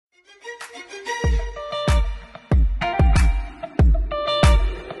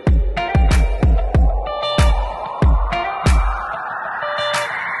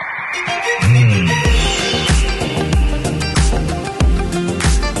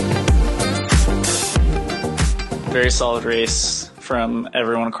very solid race from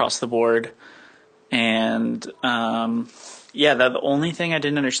everyone across the board. And the only thing I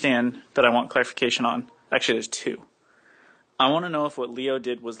didn't understand that I want clarification on, actually there's two. I want to know if what Leo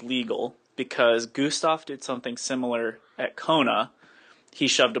did was legal, because Gustav did something similar at Kona. He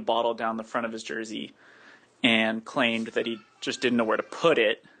shoved a bottle down the front of his jersey and claimed that he just didn't know where to put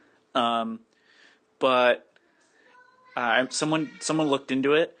it. But someone looked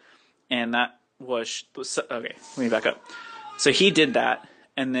into it, and that was okay. Let me back up. So he did that,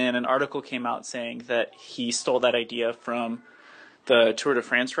 and then an article came out saying that he stole that idea from the Tour de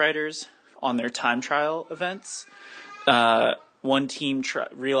France riders on their time trial events. One team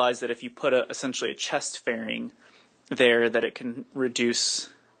realized that if you put essentially a chest fairing there, that it can reduce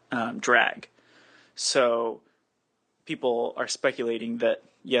drag. So people are speculating that,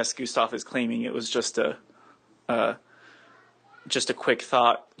 yes, Gustav is claiming it was just a quick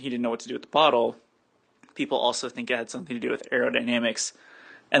thought. He didn't know what to do with the bottle. People also think it had something to do with aerodynamics.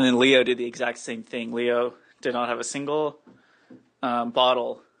 And then Leo did the exact same thing. Leo did not have a single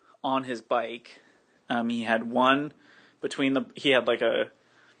bottle on his bike. He had one he had like a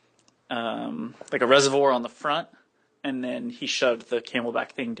reservoir on the front, and then he shoved the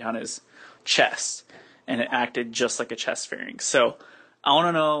Camelback thing down his chest, and it acted just like a chest fairing. So I want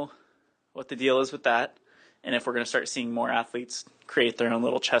to know what the deal is with that, and if we're going to start seeing more athletes create their own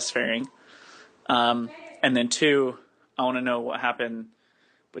little chest fairing. And then two, I want to know what happened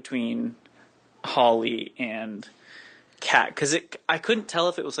between Holly and Kat, because I couldn't tell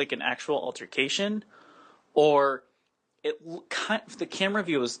if it was like an actual altercation, or the camera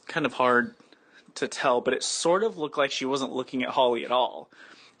view was kind of hard to tell, but it sort of looked like she wasn't looking at Holly at all.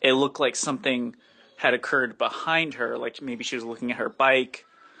 It looked like something had occurred behind her, like maybe she was looking at her bike,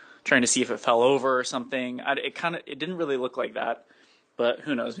 trying to see if it fell over or something. It didn't really look like that, but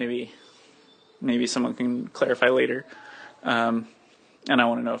who knows? Maybe someone can clarify later. And I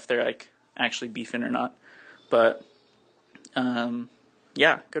want to know if they're like actually beefing or not. But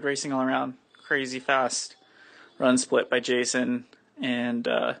good racing all around. Crazy fast run split by Jason and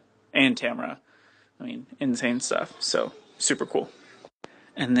Tamara. I mean, insane stuff. So super cool.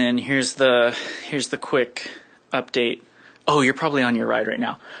 And then here's the quick update. Oh, you're probably on your ride right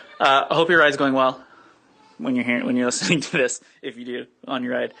now. I hope your ride's going well when you're listening to this. If you do on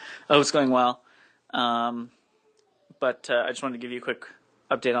your ride, I hope it's going well. But I just wanted to give you a quick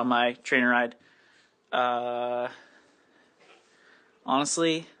update on my trainer ride.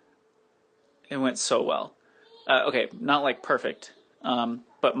 Honestly, it went so well. Okay, not like perfect,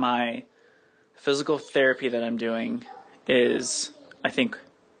 but my physical therapy that I'm doing is, I think,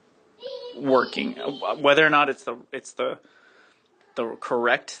 working. Whether or not it's the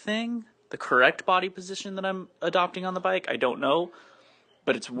correct thing, the correct body position that I'm adopting on the bike, I don't know,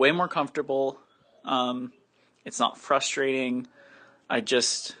 but it's way more comfortable. It's not frustrating. I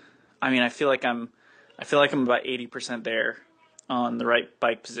feel like I'm about 80% there on the right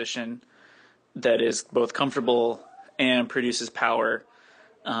bike position that is both comfortable and produces power.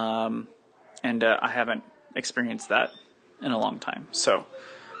 I haven't experienced that in a long time. So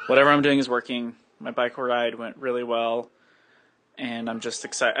whatever I'm doing is working. My bike ride went really well, and I'm just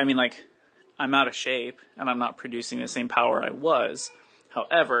excited. I mean, like, I'm out of shape and I'm not producing the same power I was.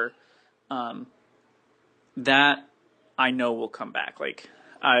 However, that I know will come back. Like,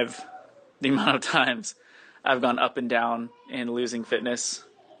 the amount of times I've gone up and down in losing fitness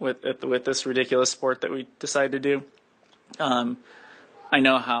with this ridiculous sport that we decided to do. I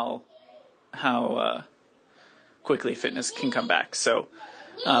know how quickly fitness can come back. So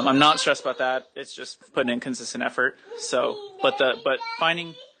I'm not stressed about that. It's just putting in consistent effort. So, but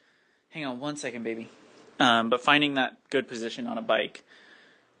finding, hang on one second, baby. But finding that good position on a bike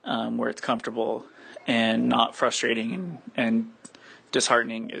where it's comfortable and not frustrating and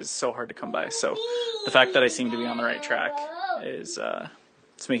disheartening is so hard to come by. So the fact that I seem to be on the right track is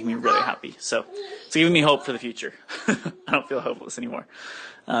it's making me really happy. So it's giving me hope for the future. I don't feel hopeless anymore.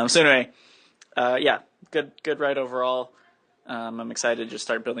 So anyway, good ride overall. I'm excited to just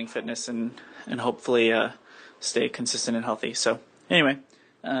start building fitness and hopefully stay consistent and healthy. So anyway,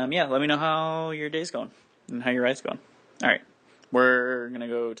 let me know how your day's going and how your ride's going. All right, we're going to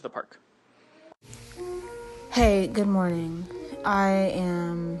go to the park. Hey, good morning. I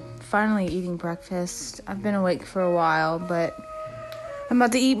am finally eating breakfast. I've been awake for a while, but I'm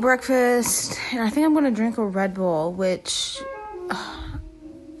about to eat breakfast, and I think I'm going to drink a Red Bull, which,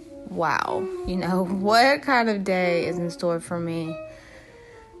 wow, what kind of day is in store for me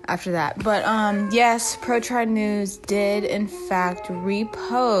after that? But, yes, ProTried News did, in fact,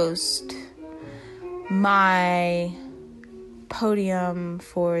 repost my podium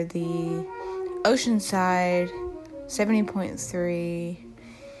for the Oceanside 70.3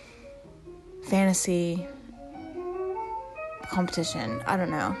 fantasy competition. I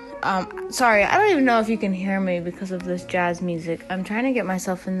don't know. Sorry, I don't even know if you can hear me because of this jazz music. I'm trying to get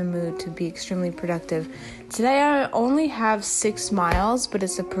myself in the mood to be extremely productive. Today I only have 6 miles, but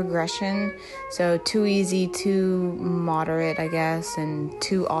it's a progression. So 2 easy, 2 moderate, I guess, and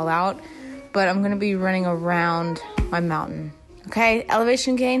 2 all out. But I'm going to be running around my mountain. Okay,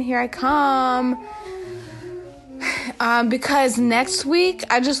 elevation gain, here I come. Because next week,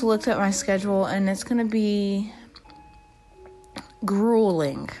 I just looked at my schedule and it's going to be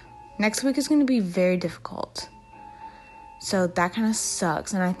grueling. Next week is going to be very difficult. So that kind of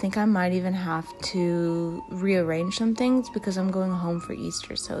sucks. And I think I might even have to rearrange some things because I'm going home for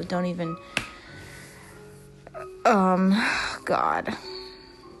Easter. So don't even... God.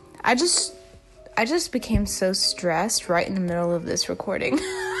 I just became so stressed right in the middle of this recording.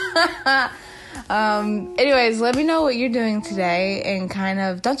 Anyways, let me know what you're doing today and kind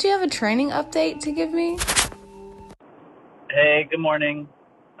of... Don't you have a training update to give me? Hey, good morning.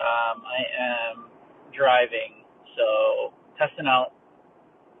 I am driving, so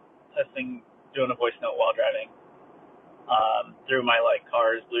doing a voice note while driving through my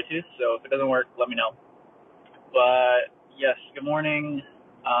car's Bluetooth. So if it doesn't work, let me know. But yes, good morning.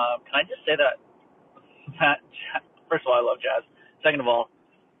 Can I just say that first of all, I love jazz. Second of all,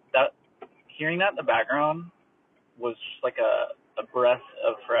 that hearing that in the background was just like a breath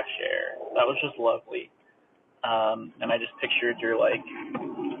of fresh air. That was just lovely. And I just pictured your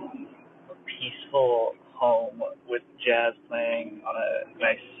peaceful home with jazz playing on a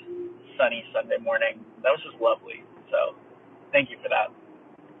nice sunny Sunday morning. That was just lovely. So thank you for that.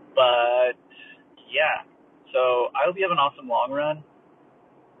 But yeah, so I hope you have an awesome long run.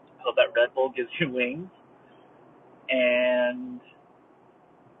 I hope that Red Bull gives you wings. And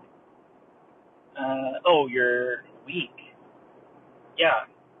your week. Yeah,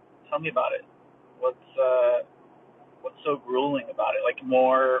 tell me about it. What's so grueling about it?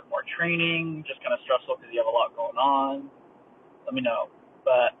 More training, just kind of stressful because you have a lot going on? Let me know.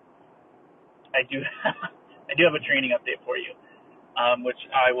 But I do have a training update for you, which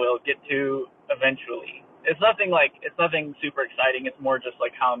I will get to eventually. It's nothing super exciting. It's more just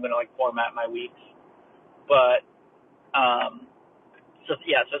how I'm gonna format my weeks. But so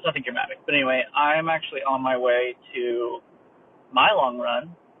it's nothing dramatic. But anyway, I'm actually on my way to my long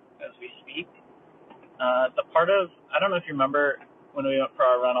run as we speak. The part of, I don't know if you remember when we went for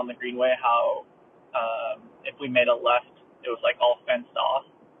our run on the Greenway, how if we made a left, it was all fenced off.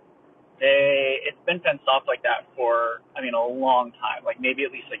 It's been fenced off like that for, a long time, maybe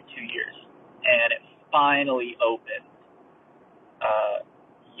at least 2 years. And it finally opened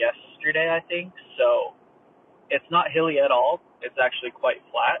yesterday, I think. So it's not hilly at all. It's actually quite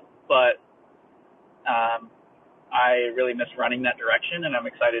flat, but I really miss running that direction, and I'm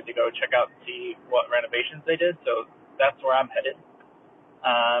excited to go check out and see what renovations they did. So that's where I'm headed.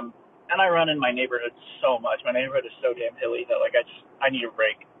 And I run in my neighborhood so much. My neighborhood is so damn hilly that I need a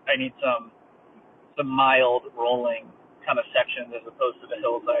break. I need some mild rolling kind of sections as opposed to the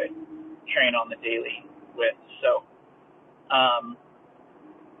hills I train on the daily with. So,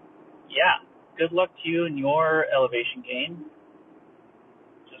 yeah, good luck to you in your elevation gain.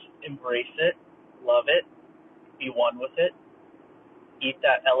 Just embrace it, love it, be one with it, eat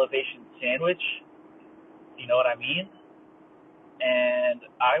that elevation sandwich, you know what I mean? And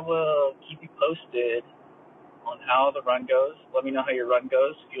I will keep you posted on how the run goes. Let me know how your run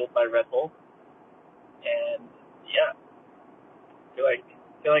goes, fueled by Red Bull. And yeah, feel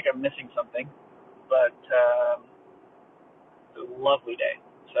like I'm missing something, but it's a lovely day.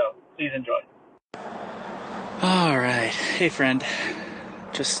 So please enjoy. All right. Hey, friend.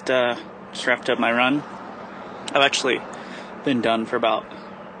 Just wrapped up my run. I've actually been done for about,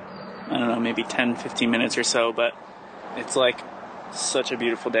 I don't know, maybe 10, 15 minutes or so, but it's such a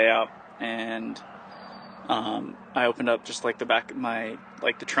beautiful day out, and I opened up just the back of my,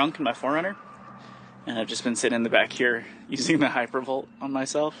 the trunk in my 4Runner, and I've just been sitting in the back here using the Hypervolt on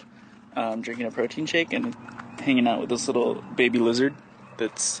myself, drinking a protein shake and hanging out with this little baby lizard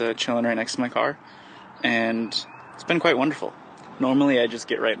that's chilling right next to my car, and it's been quite wonderful. Normally I just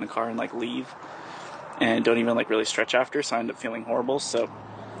get right in the car and leave and don't even really stretch after, so I end up feeling horrible. So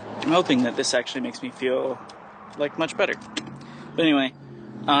I'm hoping that this actually makes me feel much better. But anyway,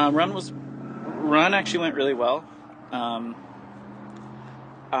 run actually went really well.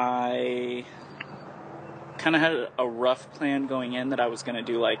 I kind of had a rough plan going in that I was going to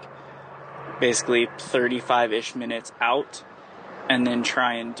do basically 35-ish minutes out and then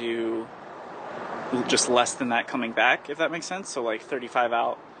try and do just less than that coming back, if that makes sense. So 35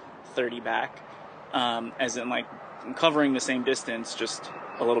 out, 30 back, as in I'm covering the same distance, just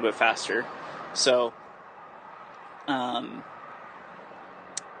a little bit faster. So,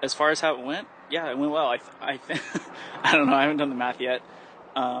 as far as how it went, yeah, it went well. I don't know. I haven't done the math yet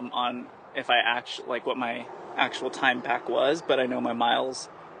on if I actually like what my actual time back was, but I know my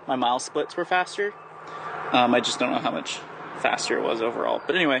mile splits were faster. I just don't know how much faster it was overall.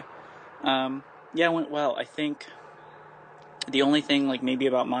 But anyway, yeah, it went well. I think the only thing, like maybe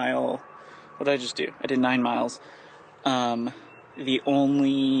about what did I just do? I did 9 miles. The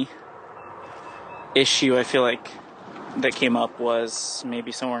only issue I feel like that came up was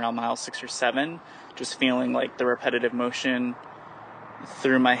maybe somewhere around mile 6 or 7, just feeling like the repetitive motion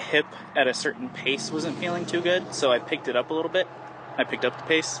through my hip at a certain pace wasn't feeling too good, so I picked it up a little bit. I picked up the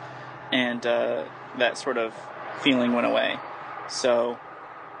pace, and that sort of feeling went away. So,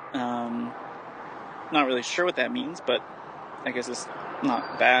 not really sure what that means, but I guess it's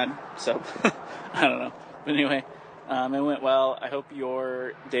not bad, so I don't know. But anyway, it went well. I hope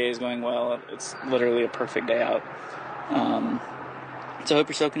your day is going well. It's literally a perfect day out. So I hope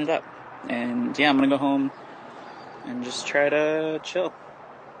you're soaking it up. And yeah, I'm going to go home and just try to chill.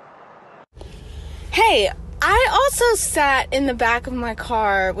 Hey, I also sat in the back of my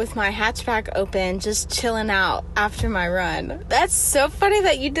car with my hatchback open, just chilling out after my run. That's so funny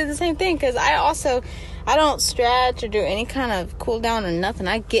that you did the same thing, because I don't stretch or do any kind of cool down or nothing.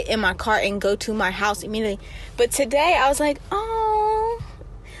 I get in my car and go to my house immediately. But today I was like, oh,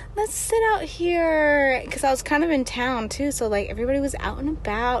 let's sit out here, because I was kind of in town too, so like everybody was out and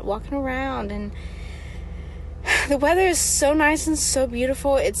about, walking around, and the weather is so nice and so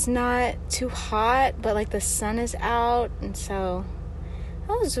beautiful. It's not too hot, but like the sun is out, and so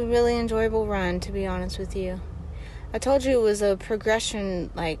that was a really enjoyable run, to be honest with you. I told you it was a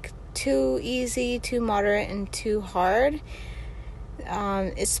progression, like too easy, too moderate, and too hard.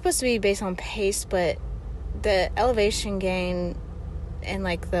 It's supposed to be based on pace, but the elevation gain and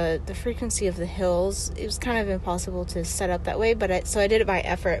like the frequency of the hills, it was kind of impossible to set up that way, so I did it by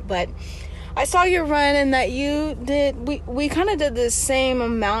effort. But I saw your run, and that you did, we kind of did the same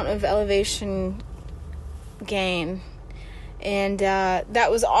amount of elevation gain, and that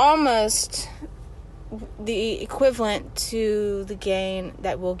was almost the equivalent to the gain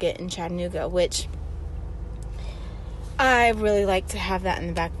that we'll get in Chattanooga, which I really like to have that in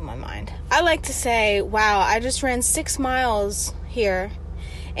the back of my mind. I like to say, wow, I just ran 6 miles here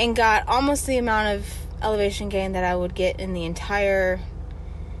and got almost the amount of elevation gain that I would get in the entire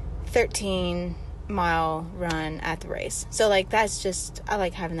 13-mile run at the race. So like that's just, I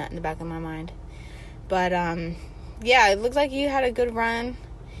like having that in the back of my mind. But yeah, it looked like you had a good run.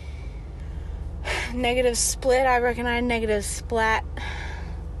 Negative split, I reckon I had negative splat.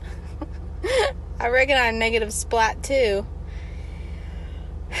 I reckon I had negative splat too.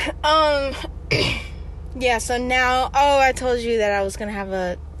 Yeah, so now, I told you that I was gonna have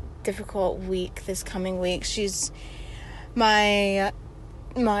a difficult week this coming week. My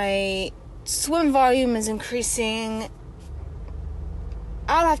swim volume is increasing.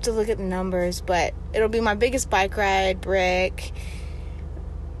 I'll have to look at the numbers, but it'll be my biggest bike ride brick,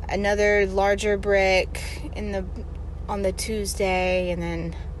 another larger brick on the Tuesday, and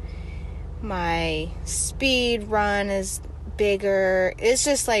then my speed run is bigger. It's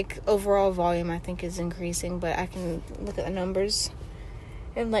just like overall volume I think is increasing, but I can look at the numbers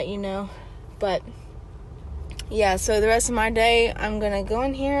and let you know. But yeah, so the rest of my day, I'm going to go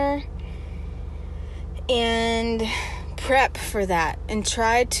in here and prep for that and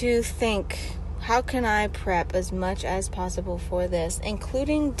try to think, how can I prep as much as possible for this,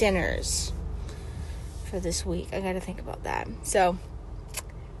 including dinners for this week. I got to think about that. So,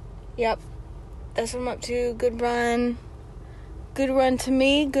 yep, that's what I'm up to. Good run. Good run to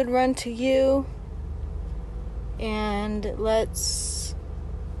me. Good run to you. And let's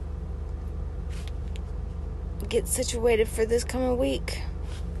get situated for this coming week.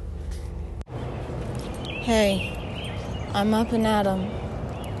 Hey, I'm up and at 'em.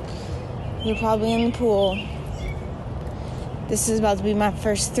 You're probably in the pool. This is about to be my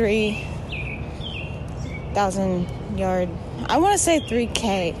first 3,000 yard. I want to say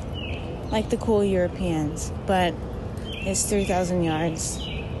 3K, like the cool Europeans, but it's 3,000 yards.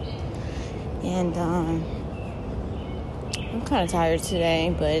 And I'm kind of tired today,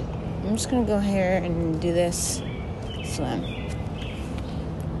 but I'm just going to go here and do this swim.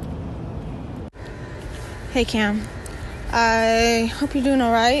 Hey Cam, I hope you're doing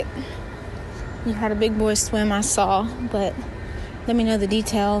alright. You had a big boy swim, I saw, but let me know the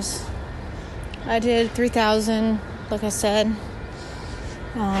details. I did 3,000, like I said.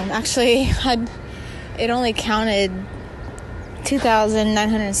 Actually, it only counted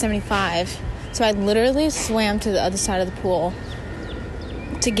 2,975 So I literally swam to the other side of the pool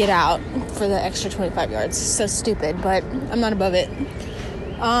to get out for the extra 25 yards. So stupid, but I'm not above it.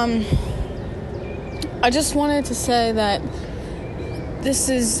 I just wanted to say that this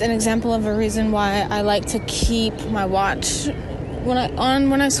is an example of a reason why I like to keep my watch when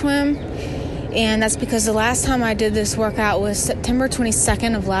I swim. And that's because the last time I did this workout was September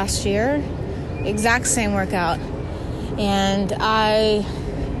 22nd of last year. Exact same workout. And it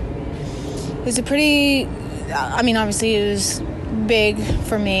was obviously it was big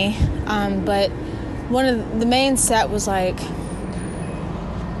for me. But one of the main set was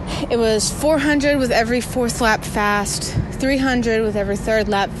it was 400 with every fourth lap fast, 300 with every third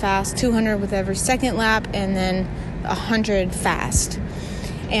lap fast, 200 with every second lap, and then 100 fast.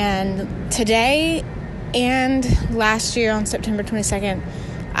 And today and last year on September 22nd,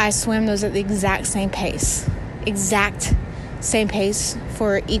 I swam those at the exact same pace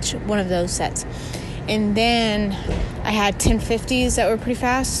for each one of those sets. And then I had 1050s that were pretty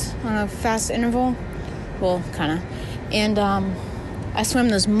fast on a fast interval. Well, kind of. And I swam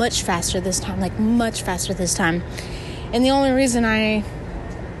those much faster this time. And the only reason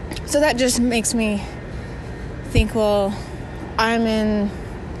so that just makes me think, well, I'm in,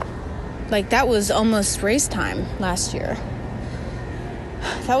 that was almost race time last year.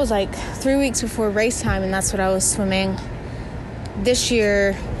 That was 3 weeks before race time, and that's what I was swimming. This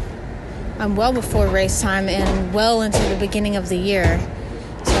year, I'm well before race time and well into the beginning of the year.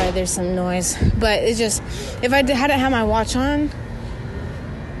 Sorry, there's some noise. But it's just, if I hadn't had my watch on,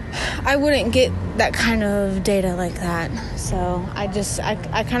 I wouldn't get that kind of data like that. So I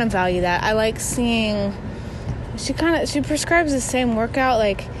kind of value that. I like seeing, she prescribes the same workout,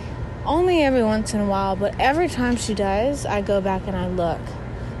 only every once in a while, but every time she does, I go back and I look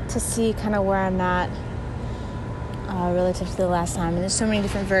to see kind of where I'm at relative to the last time. And there's so many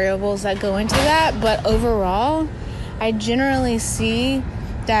different variables that go into that, but overall, I generally see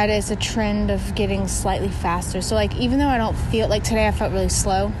that it's a trend of getting slightly faster. So even though I don't feel today I felt really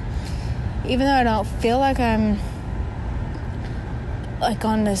slow, even though I don't feel like I'm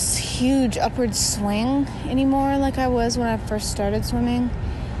on this huge upward swing anymore like I was when I first started swimming,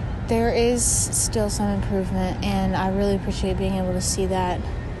 there is still some improvement, and I really appreciate being able to see that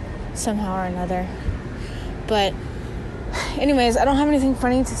somehow or another. But anyways, I don't have anything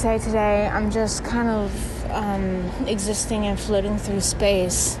funny to say today. I'm just kind of existing and floating through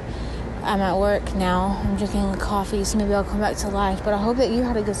space. I'm at work now. I'm drinking a coffee, so maybe I'll come back to life. But I hope that you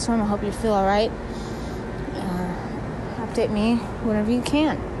had a good swim. I hope you feel all right. Update me whenever you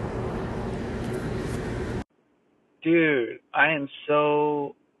can. Dude, I am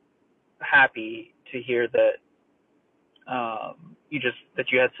so happy to hear that that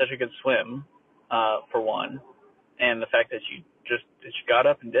you had such a good swim, for one, and the fact that you got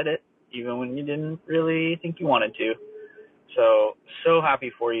up and did it even when you didn't really think you wanted to. So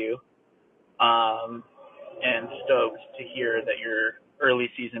happy for you, and stoked to hear that your early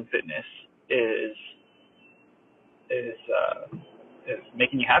season fitness is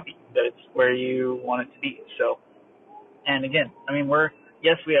making you happy, that it's where you want it to be. So, and again,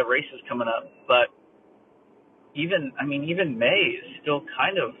 yes, we have races coming up, but even May is still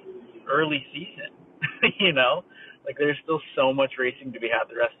kind of early season, there's still so much racing to be had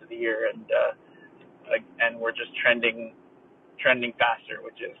the rest of the year, and we're just trending faster,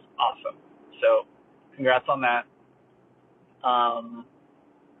 which is awesome. So congrats on that. I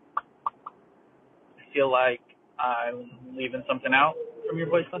feel like I'm leaving something out from your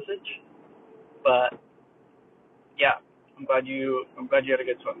voice message, but yeah, I'm glad you had a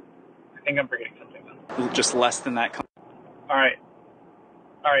good swim. I think I'm forgetting something though. Just less than that. All right.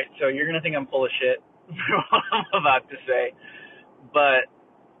 So you're gonna think I'm full of shit for what I'm about to say, but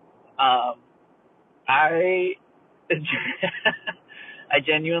I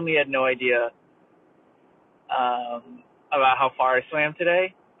genuinely had no idea about how far I swam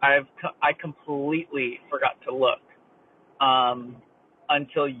today. I completely forgot to look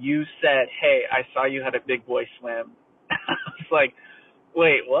until you said, "Hey, I saw you had a big boy swim." I was like,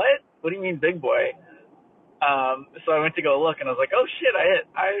 "Wait, what? What do you mean big boy?" So I went to go look, and I was like, "Oh shit!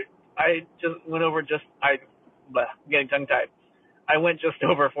 I just went over I'm getting tongue tied. I went just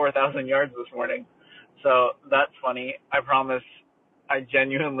over 4,000 yards this morning." So that's funny. I promise, I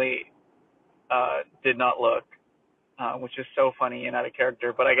genuinely did not look, which is so funny and out of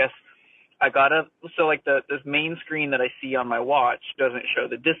character. But I guess I gotta, so this main screen that I see on my watch doesn't show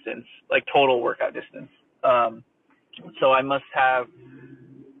the distance, total workout distance. So I must have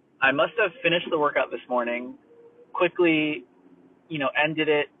finished the workout this morning, quickly, ended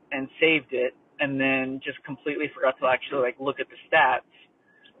it and saved it, and then just completely forgot to actually look at the stats.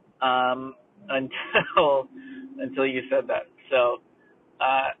 until until you said that. So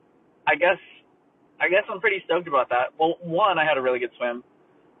I guess I'm pretty stoked about that. Well, one, I had a really good swim.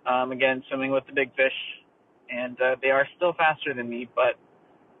 Again, swimming with the big fish, and they are still faster than me, but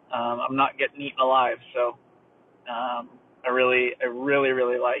I'm not getting eaten alive. So I really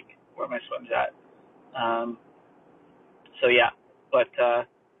like where my swim's at. So yeah, but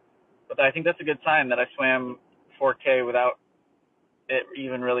I think that's a good sign that I swam 4K without it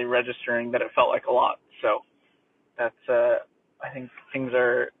even really registering that it felt like a lot. So that's I think things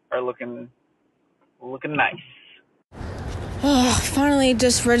are looking nice. Oh, finally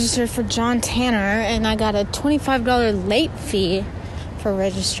just registered for John Tanner, and I got a $25 late fee for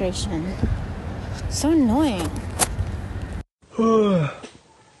registration. So annoying.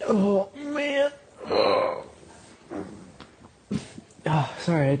 Oh man. Oh,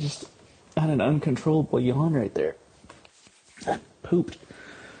 sorry, I just had an uncontrollable yawn right there. I pooped.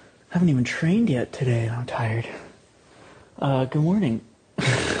 Haven't even trained yet today, and I'm tired. Good morning.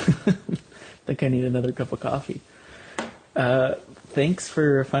 Think I need another cup of coffee. Thanks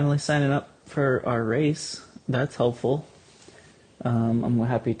for finally signing up for our race. That's helpful. I'm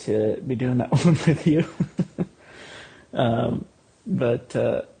happy to be doing that one with you. But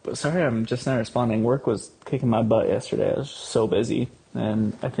sorry, I'm just not responding. Work was kicking my butt yesterday. I was so busy,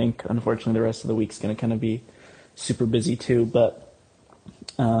 and I think unfortunately the rest of the week's going to kind of be super busy too. But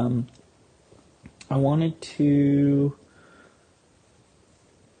I wanted to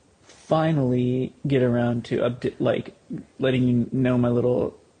finally get around to letting you know my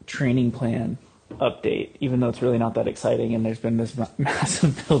little training plan update, even though it's really not that exciting and there's been this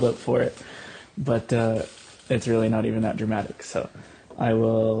massive build-up for it. But it's really not even that dramatic, so I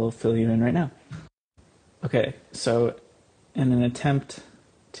will fill you in right now. Okay, so in an attempt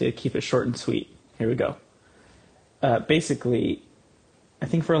to keep it short and sweet, here we go. Basically, I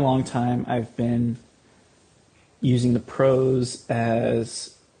think for a long time I've been using the pros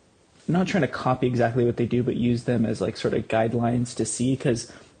as, not trying to copy exactly what they do, but use them as like sort of guidelines to see,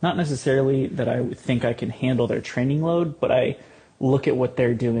 because not necessarily that I think I can handle their training load, but I look at what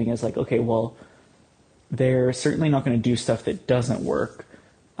they're doing as like, okay, well, they're certainly not going to do stuff that doesn't work.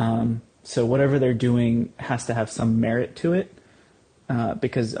 So whatever they're doing has to have some merit to it,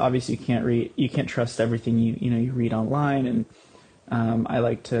 because obviously you can't trust everything you read online, and I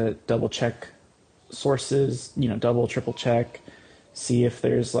like to double check sources, double, triple check, see if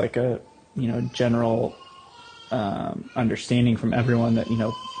there's like a general understanding from everyone that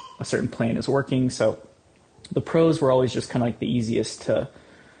a certain plan is working. So the pros were always just kind of like the easiest to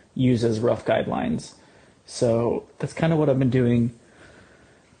use as rough guidelines. So that's kind of what I've been doing,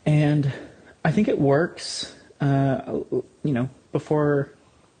 and I think it works. Before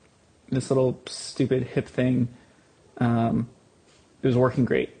this little stupid hip thing, it was working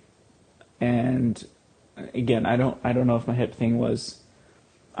great. And again, I don't know if my hip thing was,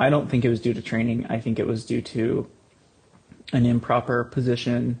 I don't think it was due to training. I think it was due to an improper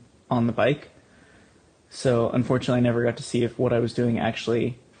position on the bike. So unfortunately, I never got to see if what I was doing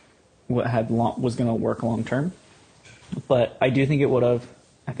actually was going to work long term. But I do think it would have.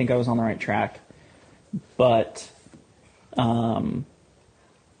 I think I was on the right track. But I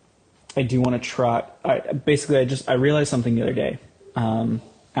do want to try. I realized something the other day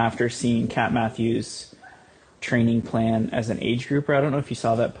after seeing Kat Matthews' training plan as an age grouper. I don't know if you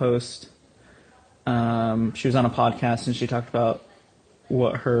saw that post. She was on a podcast and she talked about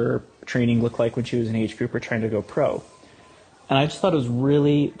what her training looked like when she was an age grouper trying to go pro. And I just thought it was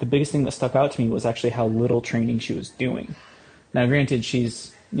really, the biggest thing that stuck out to me was actually how little training she was doing. Now, granted,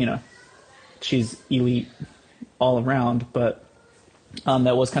 she's elite all around, but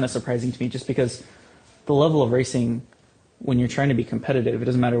that was kind of surprising to me, just because the level of racing, when you're trying to be competitive, it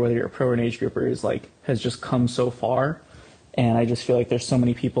doesn't matter whether you're a pro or an age grouper, has just come so far. And I just feel like there's so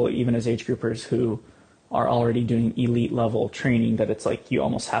many people, even as age groupers, who are already doing elite level training that it's like you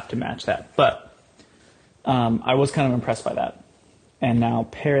almost have to match that. But I was kind of impressed by that. And now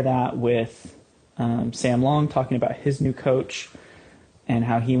pair that with Sam Long talking about his new coach and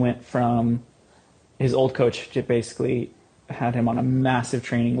how he went from his old coach to basically had him on a massive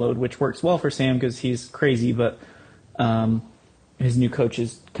training load, which works well for Sam because he's crazy, but his new coach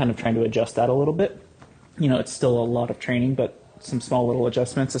is kind of trying to adjust that a little bit. It's still a lot of training, but some small little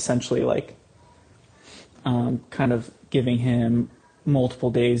adjustments, essentially like kind of giving him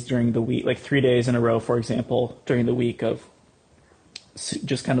multiple days during the week, like 3 days in a row, for example, during the week of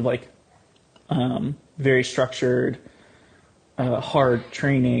just kind of like very structured, hard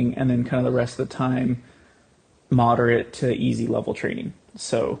training, and then kind of the rest of the time moderate to easy level training.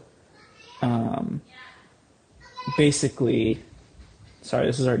 So basically Sorry,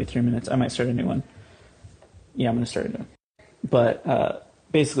 this is already 3 minutes. I might start a new one. Yeah, I'm going to start a new one. But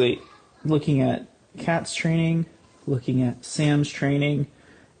basically, looking at Kat's training, looking at Sam's training,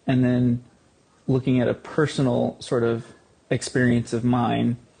 and then looking at a personal sort of experience of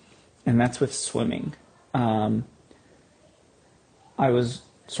mine, and that's with swimming. I was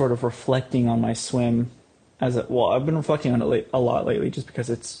sort of reflecting on my swim I've been reflecting on it a lot lately, just because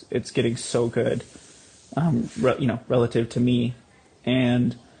it's getting so good, relative to me.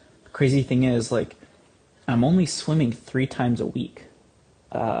 And the crazy thing is, like, I'm only swimming 3 times a week,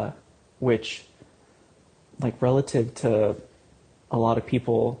 which, like, relative to a lot of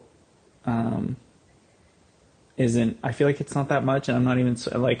people, I feel like it's not that much, and I'm not even,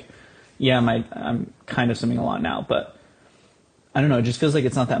 like, yeah, I'm kind of swimming a lot now, but I don't know, it just feels like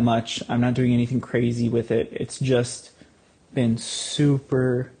it's not that much. I'm not doing anything crazy with it. It's just been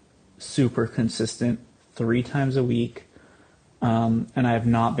super, super consistent 3 times a week, and I have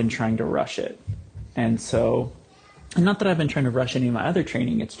not been trying to rush it. And not that I've been trying to rush any of my other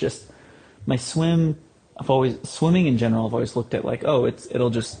training, it's just my swimming in general, I've always looked at like, oh,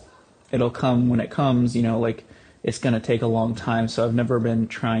 it'll come when it comes, like, it's going to take a long time. So I've never been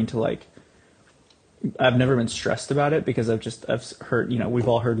stressed about it, because I've heard, we've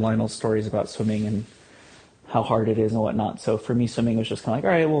all heard Lionel's stories about swimming and how hard it is and whatnot. So for me, swimming was just kind of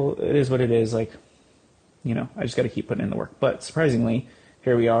like, all right, well, it is what it is. Like, I just got to keep putting in the work. But surprisingly,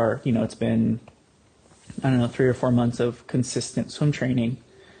 here we are, it's been, 3 or 4 months of consistent swim training,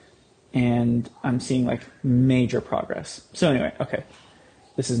 and I'm seeing like major progress. So anyway, okay,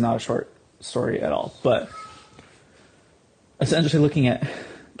 this is not a short story at all, but essentially looking at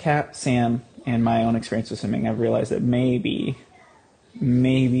Kat, Sam, and my own experience with swimming, I've realized that maybe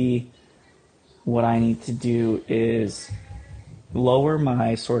what I need to do is lower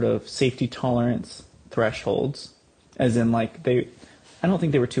my sort of safety tolerance thresholds, as in, like, I don't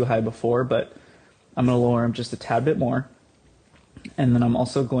think they were too high before, but I'm going to lower them just a tad bit more. And then I'm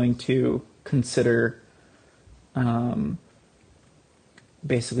also going to consider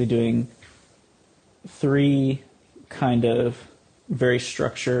basically doing 3 kind of very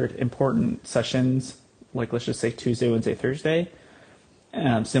structured, important sessions, like, let's just say Tuesday, Wednesday, Thursday,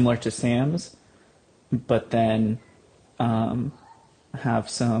 similar to Sam's, but then have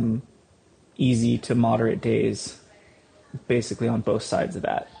some easy to moderate days basically on both sides of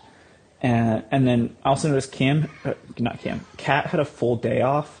that. And then I also noticed Kat had a full day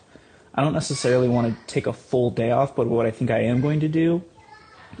off. I don't necessarily want to take a full day off, but what I think I am going to do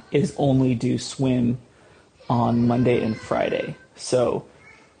is only do swim on Monday and Friday. So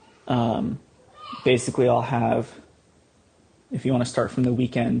basically I'll have, if you want to start from the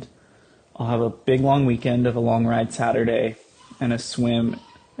weekend, I'll have a big long weekend of a long ride Saturday and a swim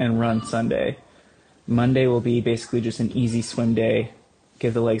and run Sunday. Monday will be basically just an easy swim day,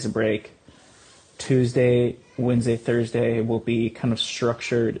 give the legs a break. Tuesday, Wednesday, Thursday will be kind of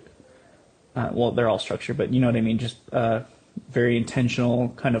structured. Well, they're all structured, but you know what I mean, just very intentional,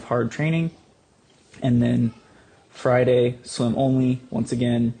 kind of hard training. And then Friday, swim only, once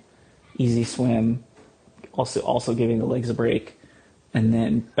again, easy swim, also giving the legs a break, and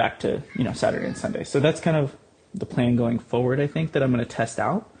then back to, Saturday and Sunday. So that's kind of the plan going forward, I think, that I'm going to test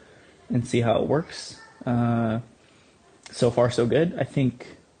out and see how it works. So far, so good. I think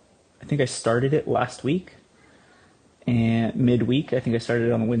I started it last week, and midweek, I think I started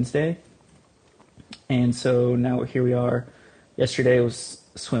it on Wednesday. And so now here we are. Yesterday was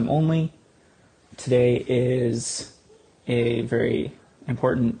swim only. Today is a very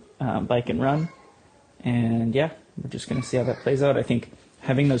important bike and run. And yeah, we're just going to see how that plays out. I think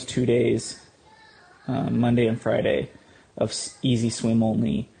having those 2 days, Monday and Friday, of easy swim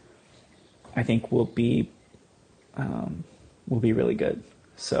only, I think will be really good.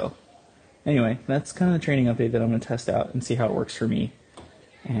 So anyway, that's kind of the training update that I'm going to test out and see how it works for me.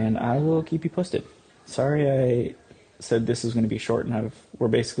 And I will keep you posted. Sorry I said this was going to be short, and we're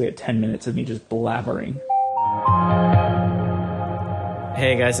basically at 10 minutes of me just blabbering.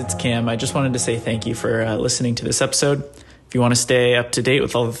 Hey guys, it's Cam. I just wanted to say thank you for listening to this episode. If you want to stay up to date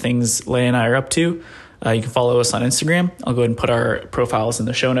with all the things Leigh and I are up to, you can follow us on Instagram. I'll go ahead and put our profiles in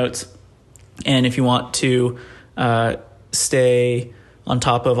the show notes. And if you want to stay on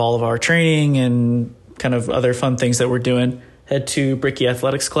top of all of our training and kind of other fun things that we're doing, head to Bricky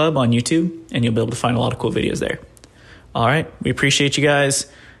Athletics Club on YouTube, and you'll be able to find a lot of cool videos there. All right, we appreciate you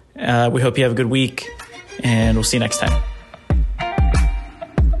guys. We hope you have a good week, and we'll see you next time.